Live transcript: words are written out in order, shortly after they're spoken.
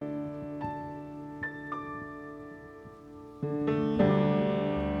I've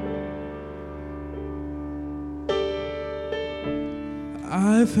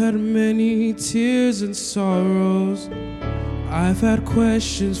had many tears and sorrows. I've had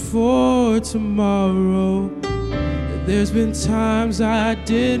questions for tomorrow. There's been times I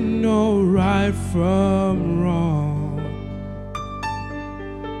didn't know right from wrong.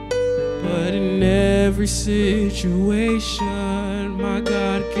 But in every situation, my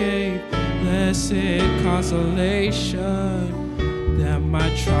God gave blessed consolation, that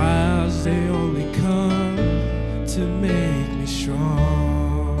my trials, they only come to make me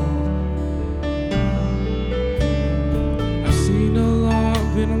strong. I've seen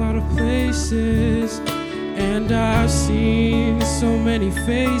been a lot of places, and I've seen so many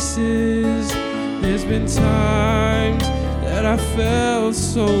faces. There's been times that I felt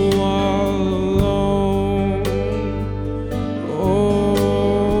so all alone.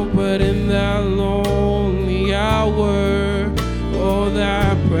 Oh, but in that lonely hour, oh,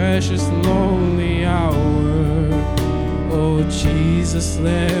 that precious lonely hour, oh, Jesus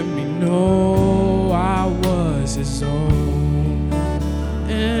let me know I was his own.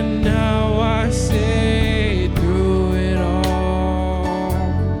 And now I say through it all,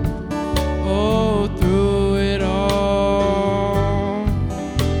 oh, through it all,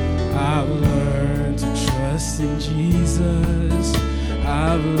 I've learned to trust in Jesus.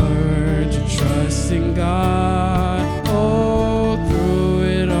 I've learned to trust in God. Oh, through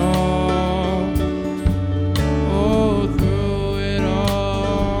it all, oh, through it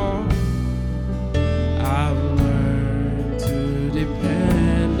all, I've learned to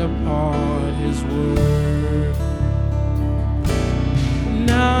depend upon his word.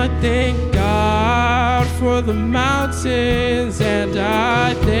 Now I thank God for the mountains, and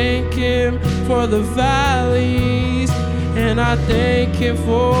I thank him for the valleys, and I thank him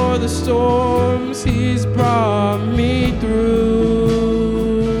for the storms he's brought me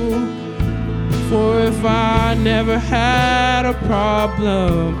through. For if I never had a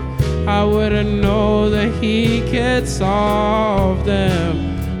problem, I wouldn't know that he could solve them.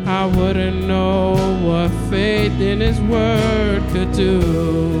 I wouldn't know what faith in his word could do.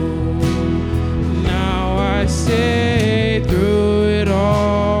 Now I say through it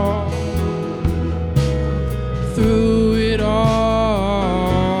all, through it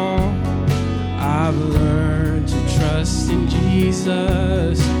all, I've learned to trust in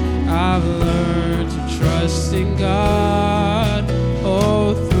Jesus. I've learned to trust in God.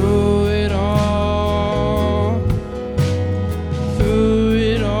 Oh, through it all, through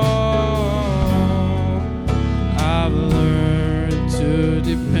it all, I've learned to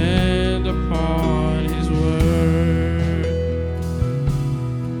depend upon his word.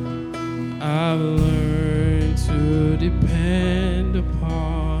 I've learned to depend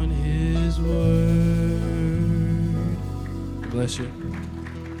upon his word. Bless you.